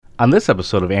On this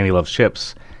episode of Andy Loves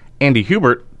Chips, Andy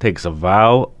Hubert takes a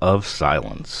vow of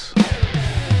silence.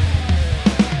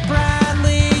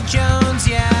 Bradley Jones,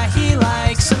 yeah, he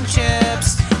likes some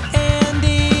chips.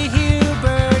 Andy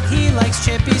Hubert, he likes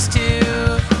chippies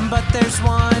too. But there's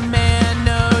one man,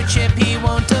 no chip he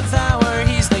won't devour.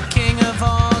 He's the king of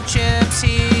all chips,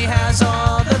 he has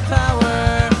all the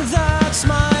power. That's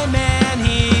my man,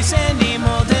 he's Andy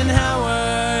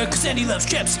Moldenhauer. 'Cause Andy loves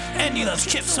chips, Andy loves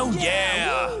chips, oh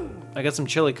yeah. I got some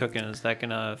chili cooking. Is that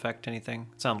going to affect anything?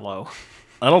 Sound low.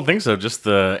 I don't think so. Just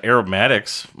the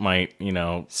aromatics might,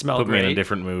 Smell put me in a great.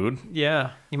 different mood. Yeah.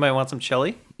 You might want some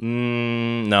chili?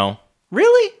 No.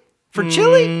 Really? For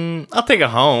chili? I'll take it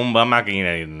home, but I'm not going to eat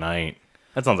any tonight.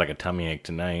 That sounds like a tummy ache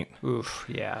tonight. Oof.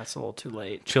 Yeah, it's a little too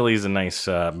late. Chili's a nice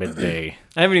midday.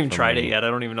 I haven't even tried it yet. I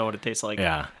don't even know what it tastes like.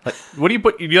 Yeah. What do you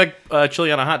put? Do you like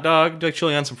chili on a hot dog? Do you like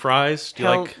chili on some fries? Do you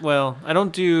like? Well, I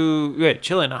don't do... Wait,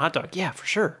 chili on a hot dog. Yeah, for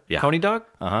sure. Yeah. Coney dog?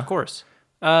 Uh-huh. Of course.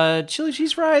 Chili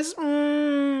cheese fries?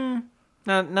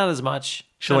 Not as much.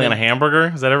 Chili on a hamburger?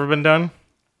 Has that ever been done?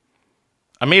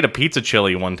 I made a pizza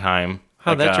chili one time.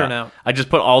 How'd that turn out? I just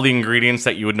put all the ingredients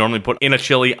that you would normally put in a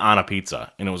chili on a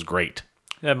pizza, and it was great.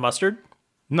 Mustard?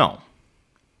 No.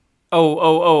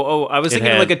 Oh. I was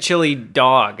thinking had- like a chili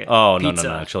dog Oh, pizza.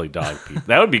 no. Chili dog pizza.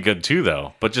 That would be good too,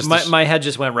 though. But just My head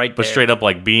just went right but there. straight up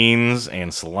like beans and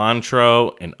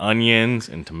cilantro and onions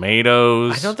and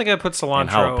tomatoes. I don't think I put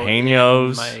cilantro and jalapenos.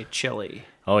 in my chili.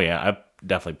 Oh, yeah. I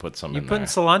definitely put some in You putting there.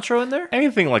 cilantro in there?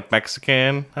 Anything like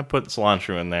Mexican, I put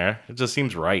cilantro in there. It just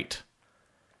seems right.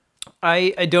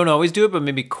 I don't always do it, but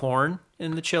maybe corn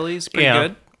in the chili is pretty Yeah.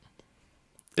 good.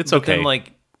 It's But okay.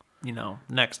 then,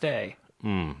 next day.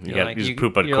 you you're just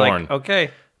poop at you're corn. Like,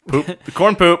 okay, Poop,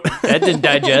 corn poop. that didn't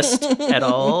digest at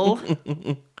all.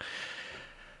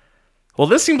 Well,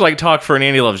 this seems like talk for an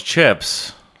Andy Loves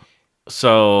Chips.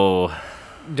 So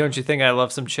Don't you think I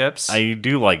love some chips? I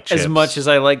do like chips. as much as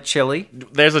I like chili.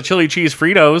 There's a chili cheese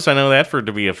Fritos. I know that for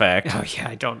to be a fact. Oh yeah,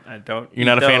 I don't. You're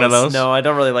not a fan of those? No, I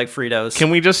don't really like Fritos. Can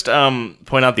we just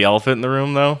point out the elephant in the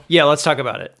room, though? Yeah, let's talk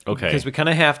about it. Okay. Because we kind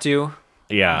of have to.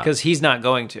 Yeah. Because he's not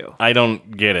going to. I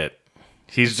don't get it.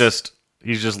 He's just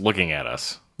looking at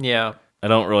us. Yeah. I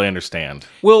don't really understand.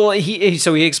 Well,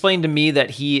 he explained to me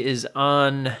that he is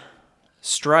on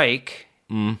strike,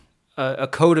 a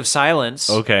code of silence.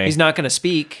 Okay. He's not going to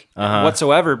speak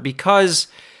whatsoever because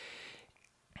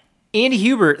Andy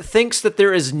Hubert thinks that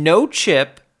there is no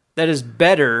chip that is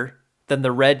better than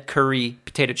the red curry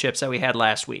potato chips that we had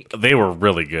last week. They were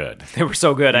really good. They were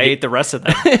so good. I ate the rest of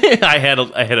them. I had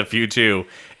a few too.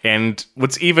 And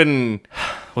what's even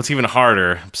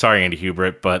harder, sorry Andy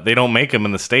Hubert, but they don't make them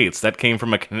in the States. That came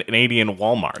from a Canadian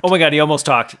Walmart. Oh my God, he almost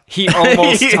talked. He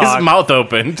almost His talked. mouth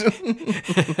opened.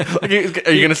 Are you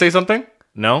going to say something?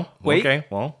 No? Wait. Okay,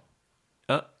 well.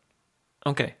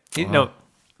 Okay. No.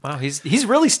 Wow, he's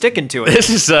really sticking to it. This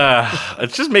is,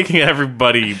 it's just making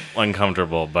everybody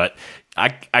uncomfortable, but I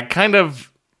kind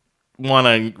of want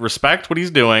to respect what he's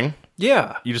doing.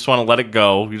 Yeah. You just want to let it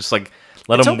go. You just let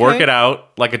It's him work okay. it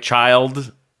out like a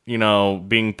child,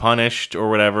 being punished or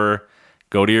whatever.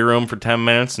 Go to your room for 10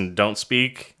 minutes and don't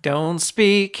speak. Don't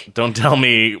speak. Don't tell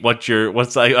me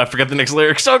I forget the next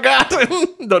lyrics. Oh God.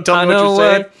 Don't tell I me what know you're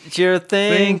saying. what you're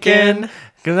thinking.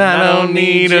 Cause I don't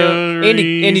need a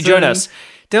Andy, join us.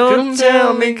 Don't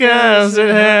tell me cause it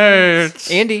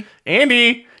hurts. Andy.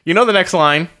 You know the next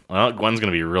line. Well, Gwen's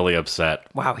going to be really upset.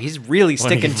 Wow, he's really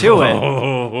sticking to it.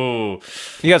 Oh.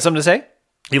 You got something to say?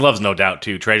 He loves No Doubt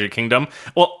too. Tragic Kingdom.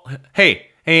 Well, hey,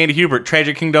 Andy Hubert,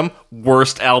 Tragic Kingdom,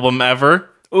 worst album ever.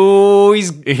 Oh, he's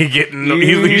He's getting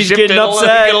getting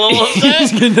upset.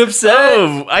 He's getting upset.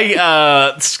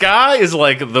 Oh, ska is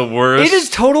like the worst. It is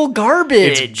total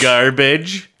garbage. It's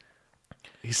garbage.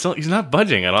 He's not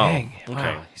budging at all. Dang. Okay.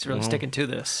 Wow, he's really sticking to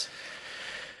this.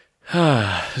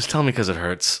 Just tell me because it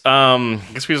hurts. I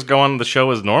guess we just go on the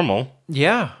show as normal.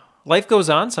 Yeah, life goes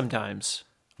on sometimes.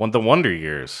 The Wonder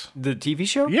Years. The TV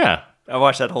show? Yeah. I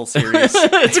watched that whole series.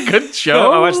 It's a good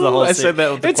show. I watched the whole I series. said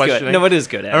that with the It's questioning. good. No, it is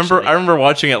good, actually. I remember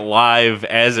watching it live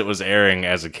as it was airing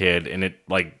as a kid, and it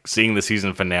seeing the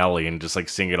season finale and just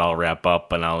seeing it all wrap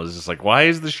up, and I was just like, why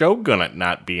is the show gonna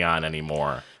not be on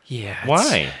anymore? Yeah.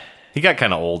 Why? He got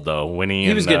kind of old though. Winnie.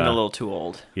 He was getting a little too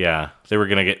old. Yeah, they were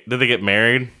gonna get. Did they get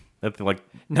married? No, I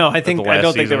don't last think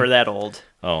they season? were that old.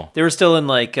 Oh. They were still in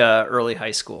early high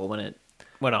school when it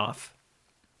went off.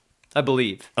 I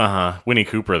believe. Winnie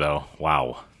Cooper though.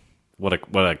 Wow. What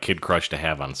a kid crush to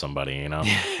have on somebody,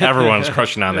 Everyone's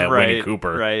crushing on that Winnie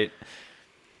Cooper. Right.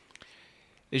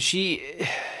 Is she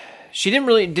didn't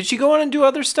really. Did she go on and do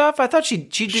other stuff? I thought she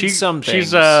did some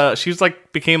things. She's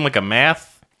became a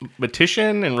math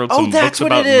mathematician and wrote Oh, some that's books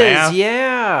what about it is. math.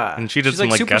 Yeah. And she did She's, some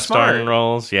like super guest smart. starring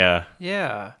roles. Yeah.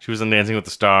 Yeah. She was in Dancing with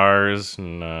the Stars,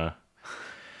 and I've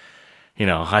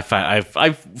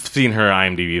seen her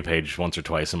IMDb page once or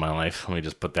twice in my life. Let me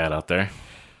just put that out there.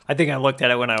 I think I looked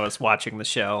at it when I was watching the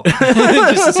show,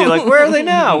 just to see like where are they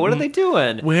now? What are they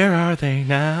doing? Where are they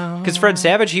now? Because Fred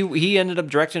Savage, he ended up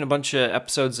directing a bunch of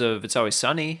episodes of It's Always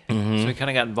Sunny, so he kind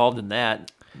of got involved in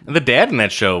that. And the dad in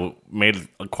that show made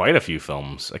quite a few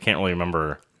films. I can't really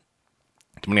remember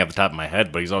too many off the top of my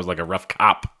head, but he's always like a rough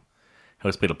cop. He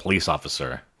always played a police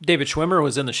officer. David Schwimmer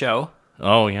was in the show.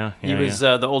 Oh yeah, He was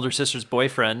the older sister's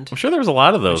boyfriend. I'm sure there was a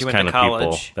lot of those she went kind to of people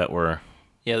college. that were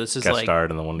Yeah, this is guest like starred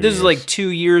in the Wonder this Years. is like 2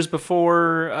 years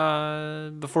before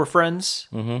Friends.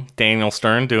 Daniel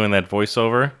Stern doing that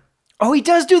voiceover. Oh, he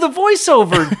does do the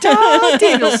voiceover. Duh,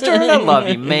 Daniel Stern, I love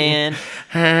you, man.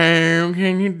 How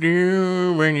can you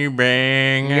do when you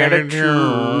bang at a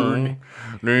tune?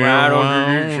 Why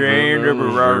don't you say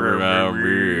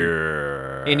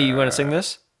Andy, you want to sing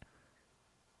this?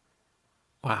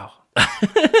 Wow.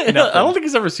 I don't think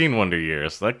he's ever seen Wonder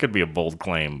Years. That could be a bold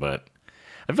claim, but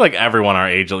I feel like everyone our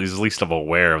age is at least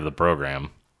aware of the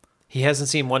program. He hasn't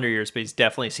seen Wonder Years, but he's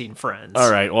definitely seen Friends. All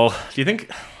right. Well, do you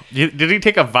think did he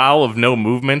take a vow of no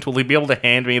movement? Will he be able to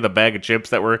hand me the bag of chips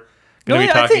that we're going to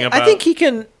be talking about? I think he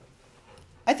can.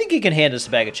 I think he can hand us a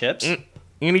bag of chips. Can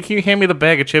you hand me the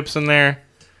bag of chips in there?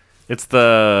 It's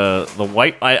the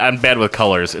white. I'm bad with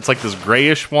colors. It's like this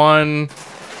grayish one.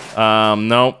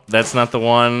 Nope, that's not the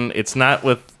one. It's not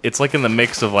with. It's like in the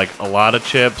mix of like a lot of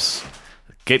chips.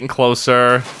 Getting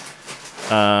closer.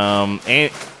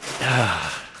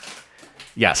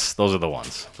 Yes, those are the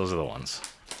ones. Those are the ones.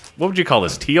 What would you call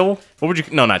this? Teal? What would you?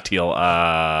 No, not teal.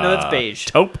 No, that's beige.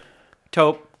 Taupe.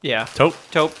 Taupe. Yeah. Taupe.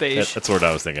 Taupe beige. That's what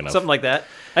I was thinking of. Something like that.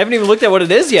 I haven't even looked at what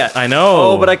it is yet. I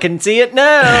know. Oh, but I can see it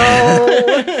now.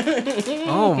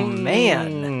 Oh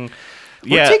man.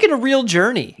 We're taking a real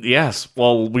journey. Yes.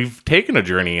 Well, we've taken a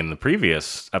journey in the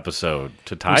previous episode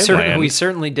to Thailand. We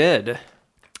certainly did.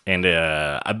 And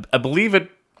I believe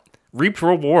it reaped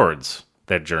rewards,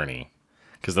 that journey,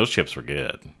 because those chips were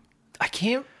good. I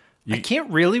can't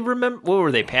really remember. What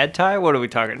were they? Pad Thai? What are we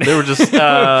talking about? They were just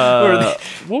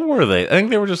what were they? I think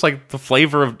they were just like the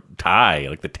flavor of Thai,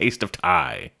 like the taste of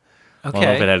Thai. Okay. I don't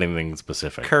know if it had anything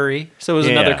specific. Curry. So it was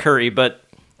another curry, but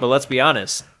let's be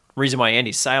honest. Reason why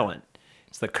Andy's silent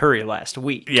is the curry last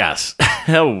week. Yes.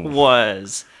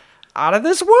 Was out of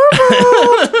this world.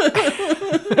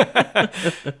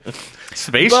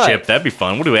 Space chip, that'd be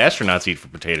fun. What do astronauts eat for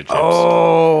potato chips?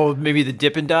 Oh, maybe the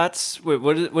Dippin' Dots. Wait,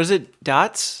 was it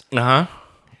Dots? Uh-huh.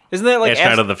 Isn't that like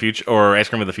Astronaut of the future or ice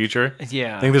cream of the future?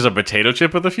 Yeah. I think there's a potato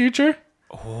chip of the future.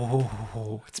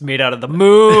 Oh, it's made out of the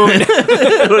moon.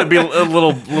 It would be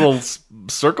little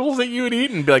circles that you would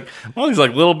eat and be like, well, these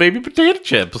like little baby potato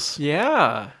chips.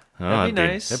 Yeah. Oh, That'd be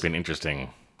nice. That'd be an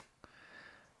interesting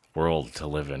world to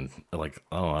live in. Like,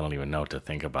 I don't even know what to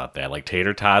think about that. Like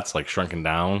tater tots, like shrunken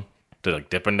down to like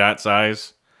Dippin' Dot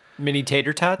size. Mini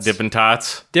tater tots? Dippin'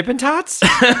 Tots. Dippin' Tots?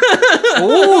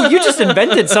 Oh, you just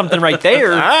invented something right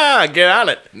there. Get on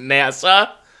it,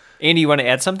 NASA. Andy, you want to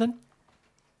add something?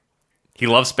 He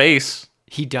loves space.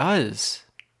 He does.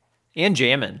 And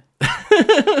jammin'.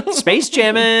 Space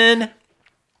jammin'.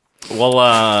 Well,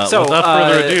 without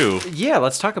further ado. Yeah,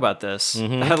 let's talk about this.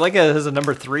 I like it as a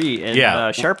number 3 in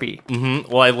Sharpie.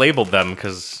 Mm-hmm. Well, I labeled them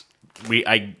because we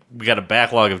got a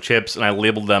backlog of chips, and I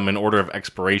labeled them in order of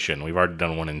expiration. We've already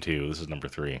done 1 and 2. This is number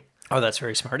 3. Oh, that's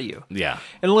very smart of you. Yeah.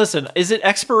 And listen, is it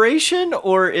expiration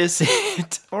or is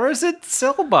it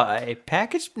sell by?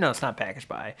 Packaged? No, it's not packaged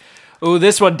by. Oh,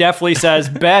 this one definitely says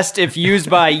best if used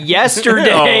by yesterday.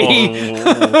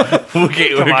 Oh. We're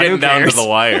getting who down cares? to the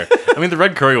wire. I mean, the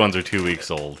red curry ones are 2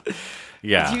 weeks old.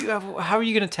 Yeah. How are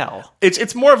you going to tell?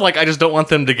 It's more of like I just don't want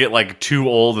them to get like too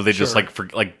old that they just like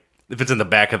if it's in the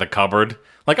back of the cupboard.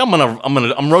 Like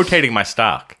I'm rotating my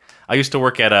stock. I used to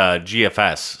work at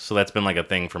GFS, so that's been like a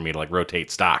thing for me to like rotate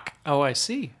stock. Oh, I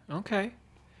see. Okay.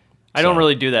 I don't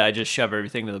really do that. I just shove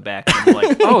everything to the back. And I'm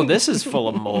like, oh, this is full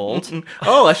of mold.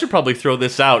 Oh, I should probably throw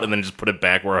this out and then just put it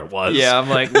back where it was. Yeah, I'm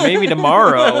like, maybe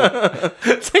tomorrow.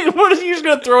 It's like, what if you're just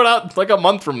going to throw it out like a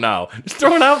month from now? Just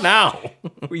throw it out now.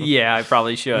 Yeah, I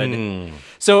probably should.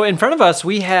 So in front of us,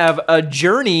 we have a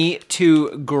journey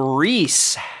to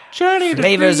Greece. Journey to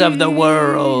Flavors of the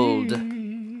world.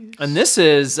 And this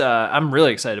is, I'm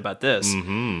really excited about this.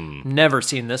 Never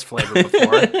seen this flavor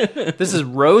before. This is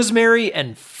rosemary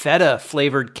and feta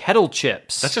flavored kettle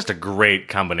chips. That's just a great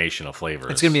combination of flavors.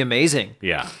 It's going to be amazing.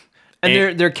 Yeah.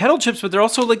 And they're kettle chips, but they're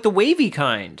also like the wavy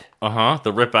kind.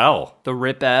 The Rip L. The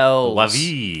Rip L's. La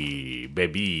vie,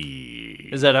 baby.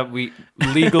 Is that we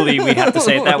legally we have to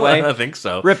say it that way? I think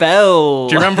so. Rip L.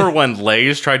 Do you remember when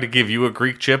Lay's tried to give you a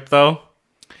Greek chip, though?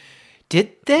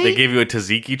 Did they? They gave you a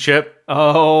tzatziki chip.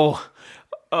 Oh.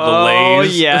 The Oh,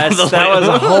 Lay's. yes. The That Lay's.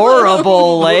 was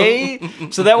horrible, Lay.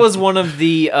 So that was one of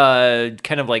the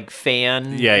kind of like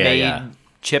fan-made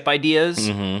chip ideas.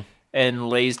 Mm-hmm. And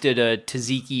Lay's did a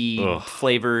tzatziki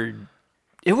flavored.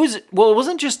 It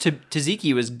wasn't just tzatziki,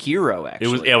 it was gyro,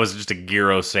 actually. It was just a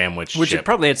gyro sandwich Which chip. it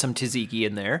probably had some tzatziki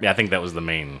in there. Yeah, I think that was the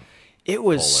main. It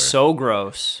was so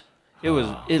gross. It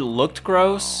looked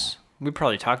gross. We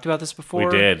probably talked about this before.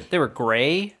 We did. They were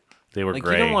gray. They were Like,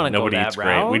 gray. you don't wanna go Nobody that eats gray.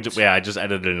 route. I just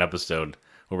edited an episode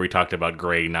where we talked about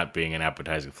gray not being an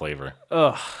appetizing flavor.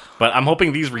 Ugh. But I'm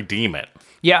hoping these redeem it.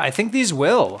 Yeah, I think these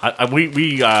will.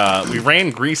 We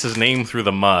ran Grease's name through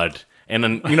the mud, and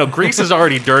then Grease is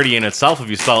already dirty in itself if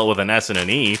you spell it with an S and an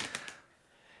E.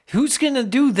 Who's gonna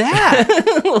do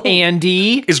that?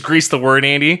 Andy. Is Grease the word,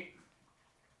 Andy?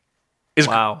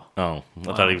 Wow. Oh,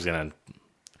 I thought he was gonna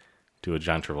do a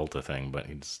John Travolta thing, but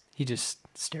He just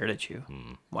stared at you.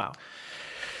 Wow.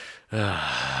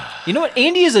 You know what?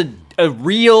 Andy is a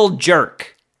real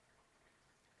jerk.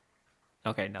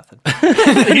 Okay, nothing.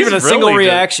 Even a single really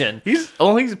reaction. He's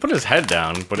put his head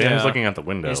down, but he's looking out the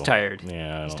window. He's tired.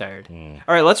 Yeah, He's tired.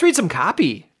 All right, let's read some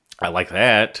copy. I like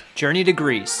that. Journey to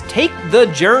Greece. Take the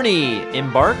journey.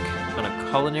 Embark on a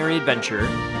culinary adventure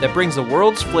that brings the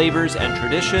world's flavors and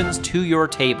traditions to your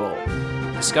table.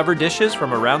 Discover dishes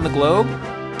from around the globe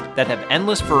that have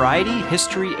endless variety,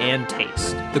 history, and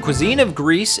taste. The cuisine of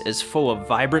Greece is full of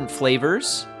vibrant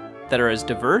flavors that are as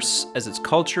diverse as its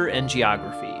culture and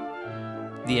geography.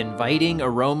 The inviting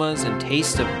aromas and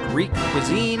tastes of Greek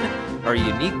cuisine are a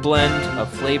unique blend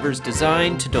of flavors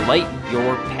designed to delight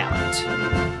your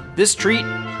palate. This treat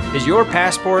is your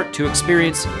passport to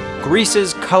experience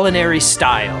Greece's culinary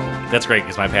style. That's great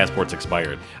because my passport's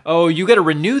expired. Oh, you got to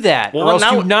renew that, Well, or else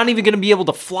now- you're not even going to be able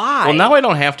to fly. Well, now I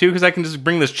don't have to because I can just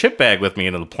bring this chip bag with me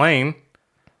into the plane.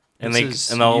 And This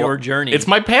is they'll- your journey. It's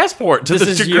my passport to This to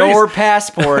is Greece. your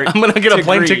passport. I'm gonna get a to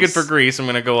plane Greece. ticket for Greece. I'm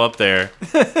gonna go up there.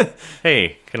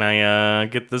 Hey, can I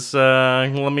get this?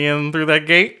 Let me in through that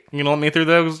gate. You gonna let me through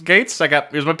those gates?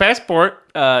 Here's my passport.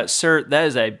 Sir, that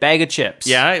is a bag of chips.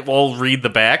 Yeah, well, read the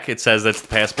back. It says that's the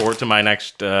passport to my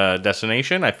next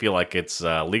destination. I feel like it's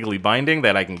legally binding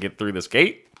that I can get through this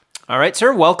gate. All right,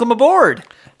 sir, welcome aboard.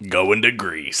 Going to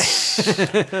Greece.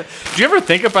 Do you ever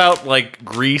think about like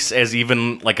Greece as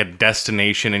even like a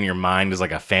destination in your mind, as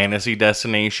like a fantasy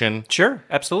destination? Sure,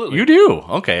 absolutely. You do?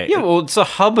 Okay. Yeah, well, it's a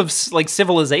hub of like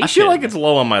civilization. I feel like it's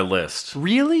low on my list.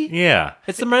 Really? Yeah.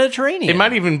 It's the Mediterranean. It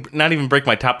might even not even break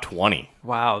my top 20.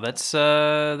 Wow, that's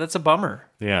a bummer.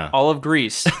 Yeah. All of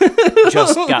Greece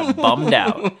just got bummed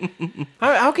out.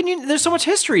 How can you? There's so much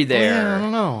history there. Yeah, I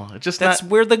don't know. It's just That's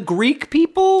not. where the Greek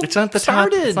people It's not the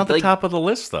started. top. It's not the Like, top of the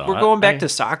list, though. We're going back to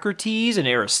Socrates and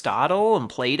Aristotle and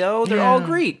Plato. They're all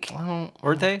Greek,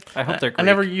 weren't they? I hope they're Greek. I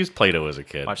never used Play-Doh as a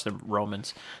kid. Watch the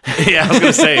Romans. Yeah, I was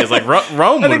gonna say it's like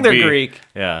Rome. I think would they're be- Greek.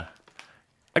 Yeah.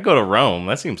 I go to Rome.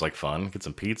 That seems like fun. Get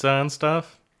some pizza and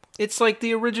stuff. It's like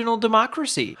the original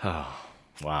democracy.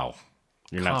 Wow.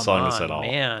 You're not Come selling this on, at all.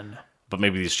 man. But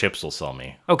maybe these chips will sell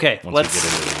me. Okay, Once let's we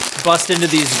get into these. bust into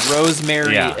these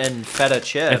rosemary Yeah. and feta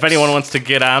chips. If anyone wants to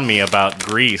get on me about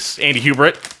Greece, Andy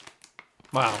Hubert,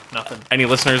 Wow, nothing. any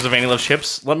listeners of Andy Loves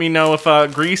Chips, let me know if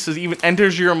Greece is even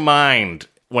enters your mind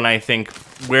when I think,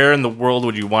 where in the world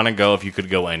would you want to go if you could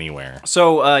go anywhere?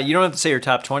 So you don't have to say your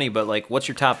top 20, but like, what's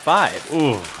your top 5?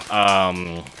 Ooh,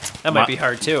 That might be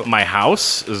hard too. my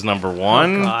house is number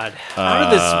one. Oh, God. Out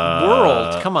of this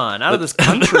world. Come on. Out of this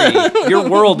country. Your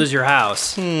world is your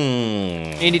house.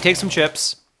 Andy, take some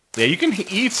chips. Yeah, you can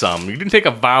eat some. You didn't take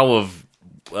a vow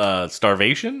of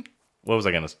starvation? What was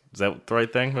I gonna? Is that the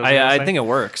right thing? I think it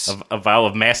works. A vow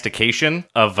of mastication.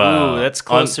 Of Ooh, that's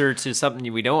closer to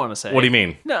something we don't want to say. What do you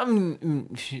mean? No,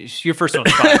 your first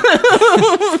one's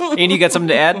fine. Andy, you got something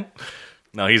to add?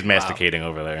 No, he's masticating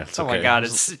over there. It's Oh okay. my God.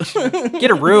 Get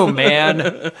a room,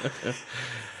 man.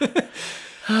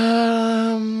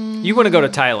 You want to go to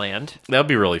Thailand. That'd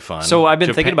be really fun. So I've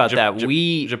been thinking about that.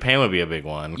 Japan would be a big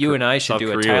one. You and I should South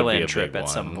do a Korea would be Thailand trip big at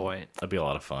some one. point. That'd be a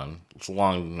lot of fun. It's a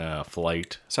long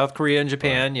flight. South Korea and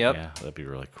Japan, yep. Yeah, that'd be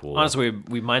really cool. Honestly,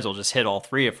 we might as well just hit all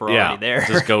three if we're yeah, already there.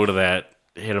 just go to that.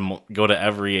 Go to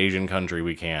every Asian country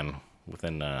we can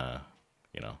within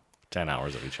 10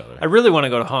 hours of each other. I really want to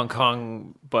go to Hong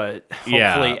Kong, but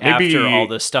hopefully after all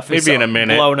this stuff is maybe in a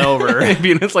minute. blown over.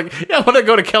 Maybe it's like, yeah, I want to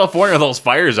go to California where those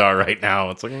fires are right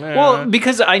now. It's like, nah. Well,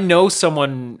 because I know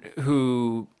someone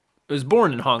who was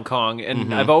born in Hong Kong,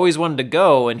 and I've always wanted to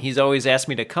go, and he's always asked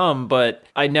me to come, but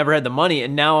I never had the money,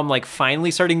 and now I'm like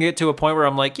finally starting to get to a point where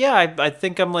I'm like, yeah, I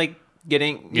think I'm like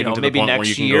getting to the maybe point where next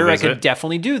you can go year I visit? could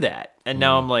definitely do that. And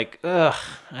now I'm like, ugh,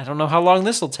 I don't know how long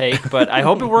this will take, but I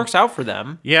hope it works out for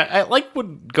them. Yeah, I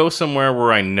would go somewhere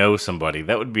where I know somebody.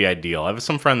 That would be ideal. I have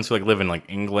some friends who live in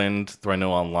England who I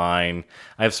know online.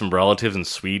 I have some relatives in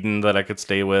Sweden that I could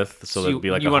stay with, so that'd be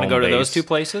you a want to home go to base. those two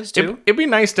places too? It'd be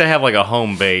nice to have a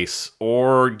home base,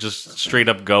 or just straight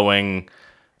up going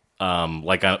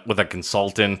with a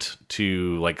consultant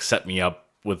to set me up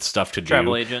with stuff to do.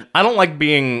 Travel agent. I don't want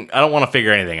to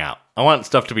figure anything out. I want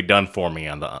stuff to be done for me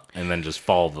and then just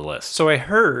follow the list. So I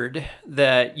heard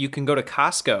that you can go to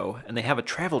Costco and they have a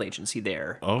travel agency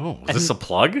there. Oh, is this a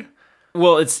plug?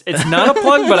 Well, it's not a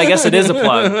plug, but I guess it is a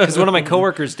plug because one of my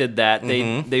coworkers did that.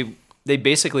 They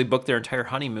basically booked their entire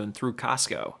honeymoon through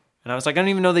Costco, and I was like, I don't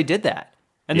even know they did that,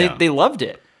 and Yeah. they loved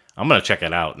it. I'm gonna check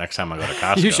it out next time I go to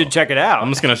Costco. You should check it out. I'm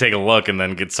just gonna take a look and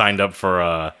then get signed up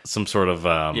for some sort of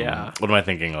Yeah. What am I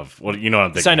thinking of? What what I'm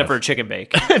thinking? Sign up of? for a chicken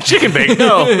bake. chicken bake.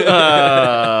 No,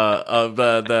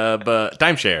 the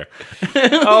timeshare.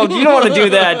 Oh, you don't want to do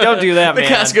that. Don't do that, The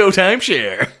man. Costco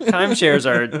timeshare. Timeshares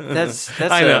are that's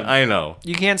I know.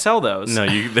 you can't sell those. No,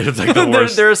 it's the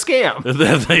worst. they're a scam.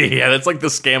 Yeah, that's the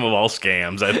scam of all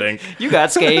scams. I think You got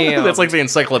scammed. that's the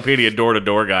encyclopedia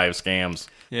door-to-door guy of scams.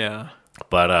 Yeah.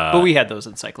 But We had those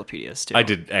encycloedias too. I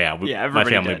did. Yeah, my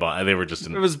everybody family did. bought. They were just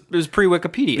in. It was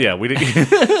pre-Wikipedia. Yeah, we did.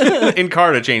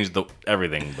 Encarta changed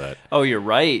everything, but Oh, you're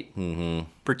right. Mm-hmm.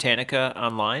 Britannica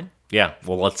Online. yeah.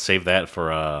 Well, let's save that for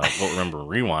we'll remember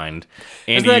rewind.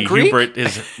 that Andy Greek? Hubert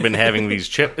has been having these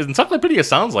chips. Encyclopedia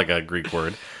sounds like a Greek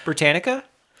word, Britannica.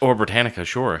 or Britannica,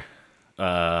 sure.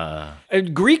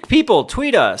 Greek people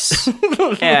tweet us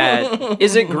at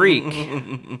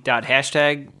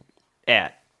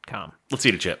isitgreek.hashtag@com. Let's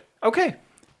eat a chip. Okay.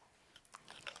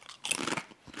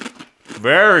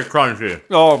 Very crunchy.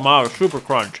 Oh my, super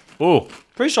crunch. Ooh,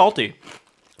 Pretty salty.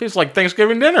 tastes like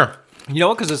Thanksgiving dinner. You know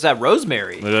what? Because it's that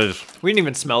rosemary. It is. We didn't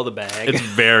even smell the bag. It's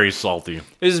very salty.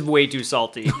 This is way too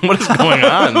salty. What is going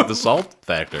on with the salt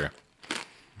factor?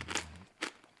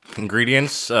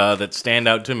 Ingredients that stand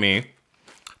out to me: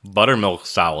 buttermilk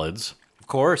solids. Of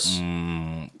course.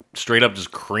 Straight up,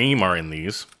 just cream are in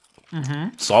these.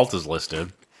 Salt is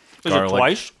listed. Is it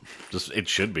twice? It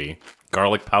should be.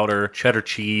 Garlic powder, cheddar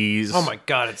cheese. Oh my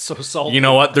god, it's so salty. You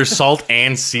know what? There's salt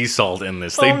and sea salt in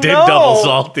this. They Oh, did no. double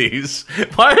salt these.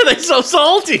 Why are they so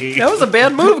salty? That was a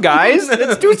bad move, guys.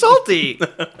 It's too salty.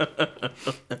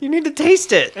 You need to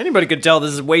taste it. Anybody could tell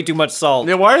this is way too much salt.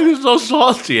 Yeah, why are these so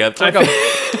salty? It's like,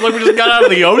 it's like we just got out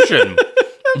of the ocean.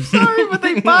 Sorry, but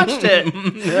they botched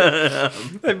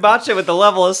it. They botched it with the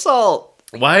level of salt.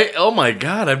 Why? Oh my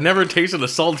god, I've never tasted a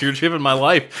saltier chip in my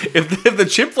life. If the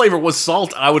chip flavor was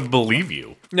salt, I would believe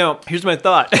you. No, here's my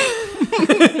thought.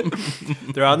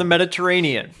 They're on the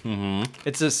Mediterranean. Mm-hmm.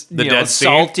 It's this Dead Sea?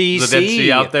 salty The sea. Dead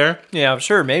Sea out there? Yeah,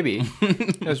 sure, maybe.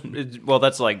 Well,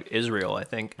 that's like Israel, I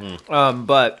think.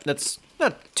 But that's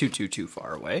not too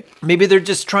far away. Maybe they're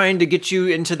just trying to get you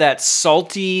into that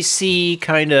salty sea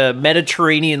kind of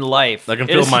Mediterranean life. I can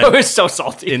feel my it's so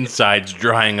salty. insides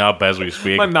drying up as we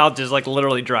speak. My mouth just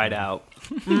literally dried out.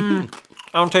 I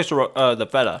don't taste the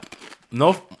feta.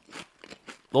 No.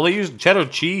 Well, they use cheddar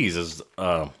cheese as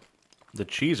the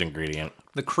cheese ingredient.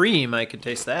 The cream, I can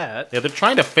taste that. Yeah, they're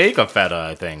trying to fake a feta,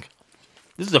 I think.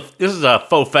 This is a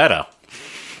faux feta.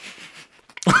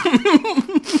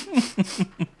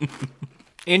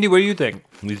 Andy, what do you think?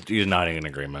 He's nodding in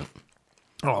agreement.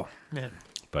 Oh, man.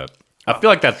 But I feel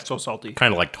like that's So salty.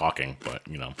 kind of like talking, but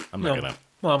I'm not gonna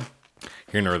Well,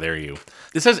 here nor there you.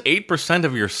 This has 8%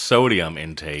 of your sodium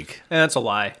intake. that's a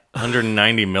lie.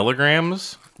 190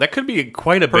 milligrams. That could be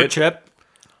quite a Per bit chip?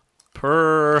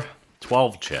 per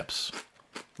 12 chips.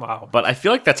 Wow. But I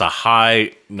feel like that's a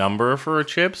high number for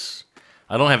chips.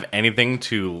 I don't have anything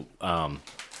to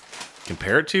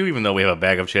compare it to, even though we have a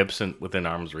bag of chips within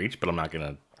arm's reach, but I'm not going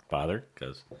to bother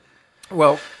because...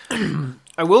 Well,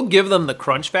 I will give them the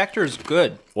crunch factor is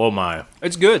good. Oh my.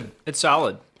 It's good. It's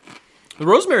solid. The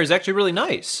rosemary is actually really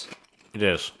nice. It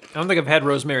is. I don't think I've had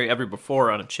rosemary ever before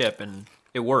on a chip, and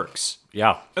it works.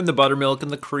 Yeah. And the buttermilk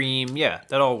and the cream, yeah,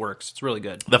 that all works. It's really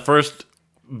good. The first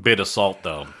bit of salt,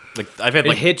 though. I've had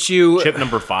It hits you. chip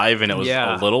number 5, and it was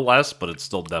Yeah. a little less, but it's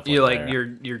still definitely You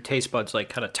there. your taste buds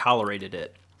kind of tolerated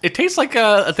it. It tastes like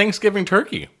a Thanksgiving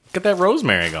turkey. Get that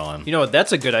rosemary going. You know what?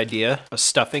 That's a good idea. A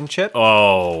stuffing chip.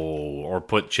 Oh, or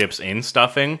put chips in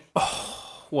stuffing.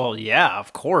 Well, yeah,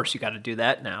 of course you got to do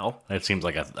that now. That seems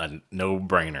like a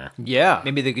no-brainer. Yeah,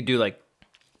 maybe they could do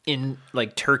in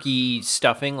like turkey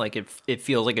stuffing. Like it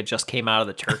feels like it just came out of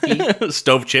the turkey.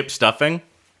 Stove chip stuffing.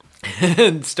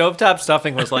 And stovetop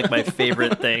stuffing was like my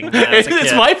favorite thing. when I was a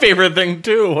It's kid. my favorite thing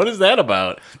too. What is that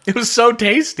about? It was so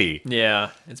tasty.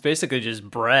 Yeah, it's basically just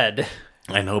bread.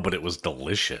 I know, but it was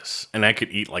delicious. And I could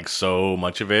eat like so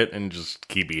much of it and just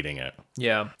keep eating it.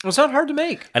 Yeah, it's not hard to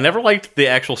make. I never liked the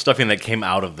actual stuffing that came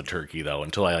out of the turkey though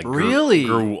until I like Really?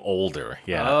 grew older.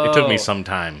 Yeah, it took me some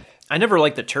time. I never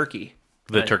liked the turkey.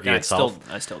 The turkey itself.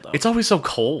 I still don't. It's always so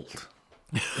cold.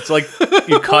 It's like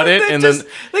you cut it and then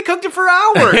they cooked it for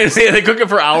hours. they cook it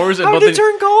for hours. How did it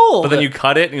turn cold? But then you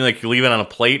cut it and you leave it on a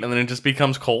plate and then it just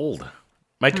becomes cold.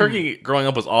 My turkey growing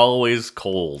up was always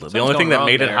cold. The only thing that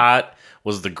made it hot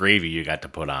was the gravy you got to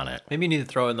put on it. Maybe you need to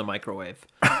throw it in the microwave.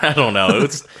 I don't know.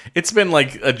 It's been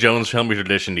like a Jones family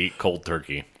tradition to eat cold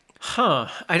turkey. Huh.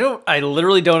 I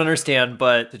literally don't understand,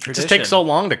 but the It tradition. just takes so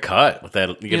long to cut with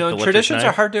that. You know, traditions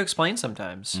are hard to explain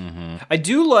sometimes. Mm-hmm. I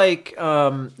do like,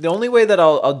 the only way that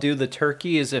I'll do the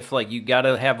turkey is if like you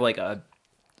gotta have like a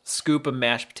scoop of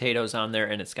mashed potatoes on there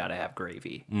and it's gotta have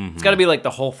gravy. Mm-hmm. It's gotta be like the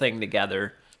whole thing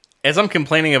together. As I'm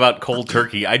complaining about cold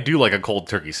turkey, I do like a cold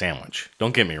turkey sandwich.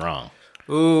 Don't get me wrong.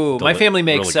 Ooh, my family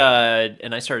makes, really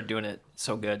and I started doing it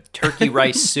so good, turkey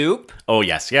rice soup. Oh,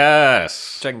 yes.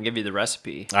 So I can give you the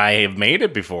recipe. I have made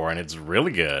it before, and it's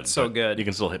really good. So but good. You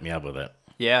can still hit me up with it.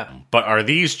 Yeah. But are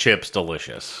these chips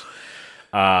delicious?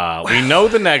 We know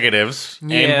the negatives,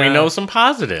 and we know some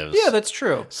positives. Yeah, that's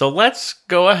true. So let's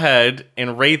go ahead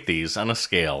and rate these on a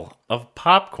scale of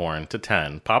popcorn to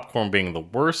 10. Popcorn being the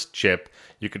worst chip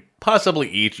you could possibly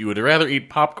eat. You would rather eat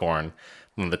popcorn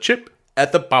than the chip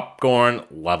at the popcorn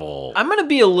level. I'm going to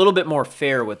be a little bit more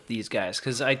fair with these guys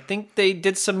because I think they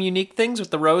did some unique things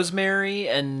with the rosemary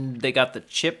and they got the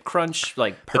chip crunch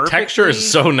like perfectly. The texture is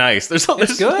so nice. It's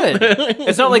good.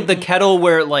 It's not like the kettle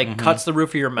where it like cuts the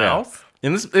roof of your mouth.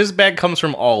 And this bag comes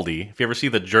from Aldi. If you ever see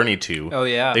the Journey 2. Oh,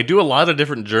 yeah. They do a lot of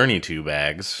different Journey 2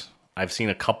 bags. I've seen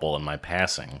a couple in my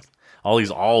passing.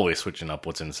 Aldi's always switching up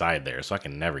what's inside there, so I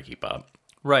can never keep up.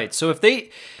 Right. So I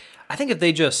think if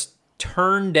they just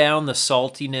turn down the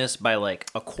saltiness by like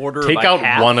a quarter. Take by out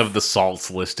half. one of the salts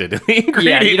listed in the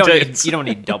ingredients. Yeah, you don't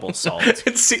need double salt.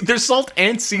 There's salt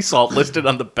and sea salt listed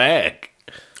on the bag.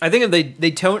 I think if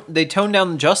they tone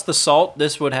down just the salt,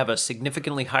 this would have a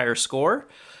significantly higher score.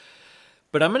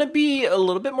 But I'm going to be a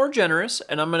little bit more generous,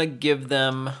 and I'm going to give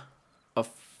them a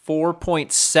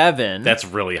 4.7. That's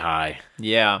really high.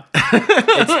 Yeah.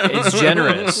 It's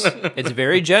generous. It's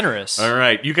very generous. All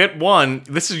right, you get one.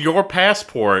 This is your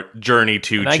passport, Journey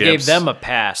 2 And chips. I gave them a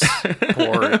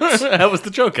passport. That was the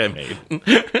joke I made.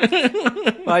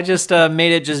 I just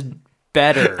made it just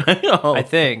better, I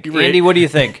think. You were- Andy, what do you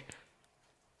think?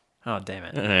 Oh, damn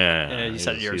it. Yeah, you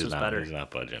said yours was better. He's not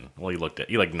budging. Well,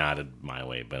 he nodded my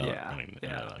way, but Yeah, I mean,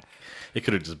 yeah. It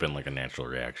could have just been like a natural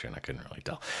reaction. I couldn't really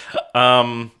tell.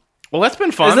 Well, that's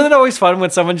been fun. Isn't it always fun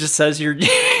when someone just says your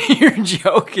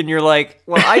joke and you're like,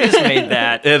 well, I just made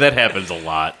that. Yeah, that happens a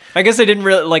lot. I guess I didn't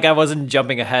really, like, I wasn't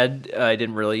jumping ahead. I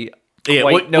didn't really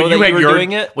quite know that you were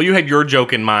doing it. Well, you had your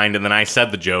joke in mind, and then I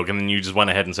said the joke, and then you just went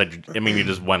ahead and said, you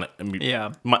just went.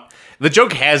 Yeah. The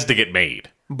joke has to get made.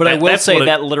 But I will say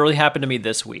that literally happened to me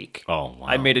this week. Oh, wow.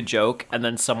 I made a joke, and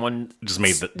then someone just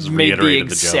made the reiterated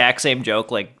exact same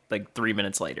joke like 3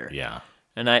 minutes later. Yeah.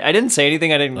 And I didn't say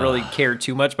anything. I didn't really care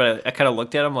too much, but I kind of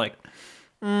looked at him like,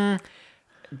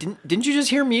 didn't you just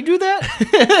hear me do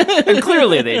that? And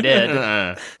clearly they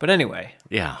did. But anyway.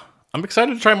 Yeah. I'm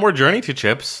excited to try more Journey 2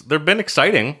 chips. They've been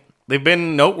exciting. They've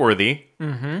been noteworthy.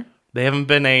 Mm-hmm. They haven't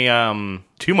been a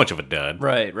too much of a dud.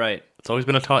 Right. It's always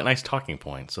been a nice talking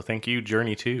point. So thank you,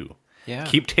 Journey 2. Yeah.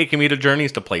 Keep taking me to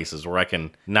journeys to places where I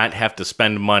can not have to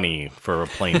spend money for a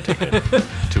plane ticket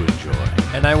to enjoy.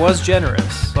 And I was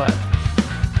generous, but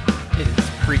it is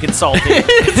freaking salty.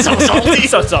 It's so salty.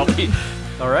 So salty.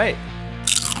 All right.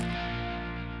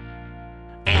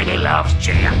 Andy loves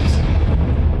chips.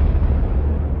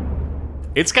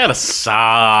 It's got a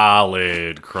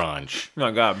solid crunch.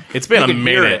 Oh, God. It's been You a can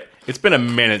hear minute. it. It's been a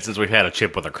minute since we've had a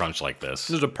chip with a crunch like this.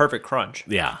 This is a perfect crunch.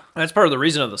 Yeah. That's part of the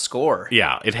reason of the score.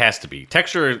 Yeah, it has to be.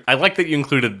 Texture, I like that you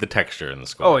included the texture in the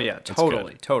score. Oh, yeah. That's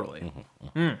Totally. good. Totally.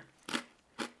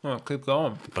 Oh, keep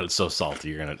going. But it's so salty,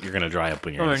 you're gonna dry up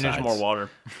when you're I'm inside. going to need some more water.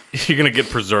 You're gonna get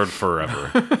preserved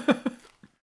forever.